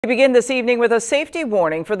We begin this evening with a safety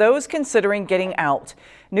warning for those considering getting out.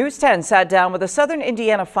 News 10 sat down with the Southern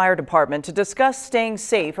Indiana Fire Department to discuss staying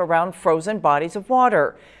safe around frozen bodies of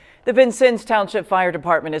water. The Vincennes Township Fire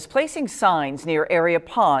Department is placing signs near area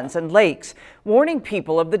ponds and lakes, warning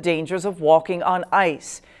people of the dangers of walking on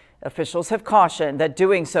ice. Officials have cautioned that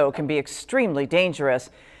doing so can be extremely dangerous.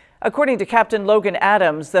 According to Captain Logan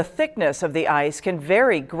Adams, the thickness of the ice can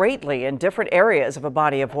vary greatly in different areas of a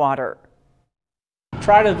body of water.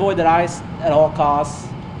 Try to avoid that ice at all costs.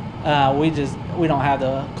 We don't have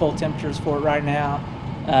the cold temperatures for it right now.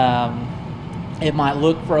 It might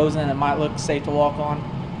look frozen, it might look safe to walk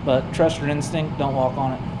on, but trust your instinct, don't walk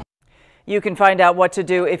on it. You can find out what to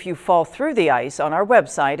do if you fall through the ice on our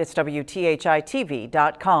website. It's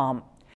WTHI-TV.com.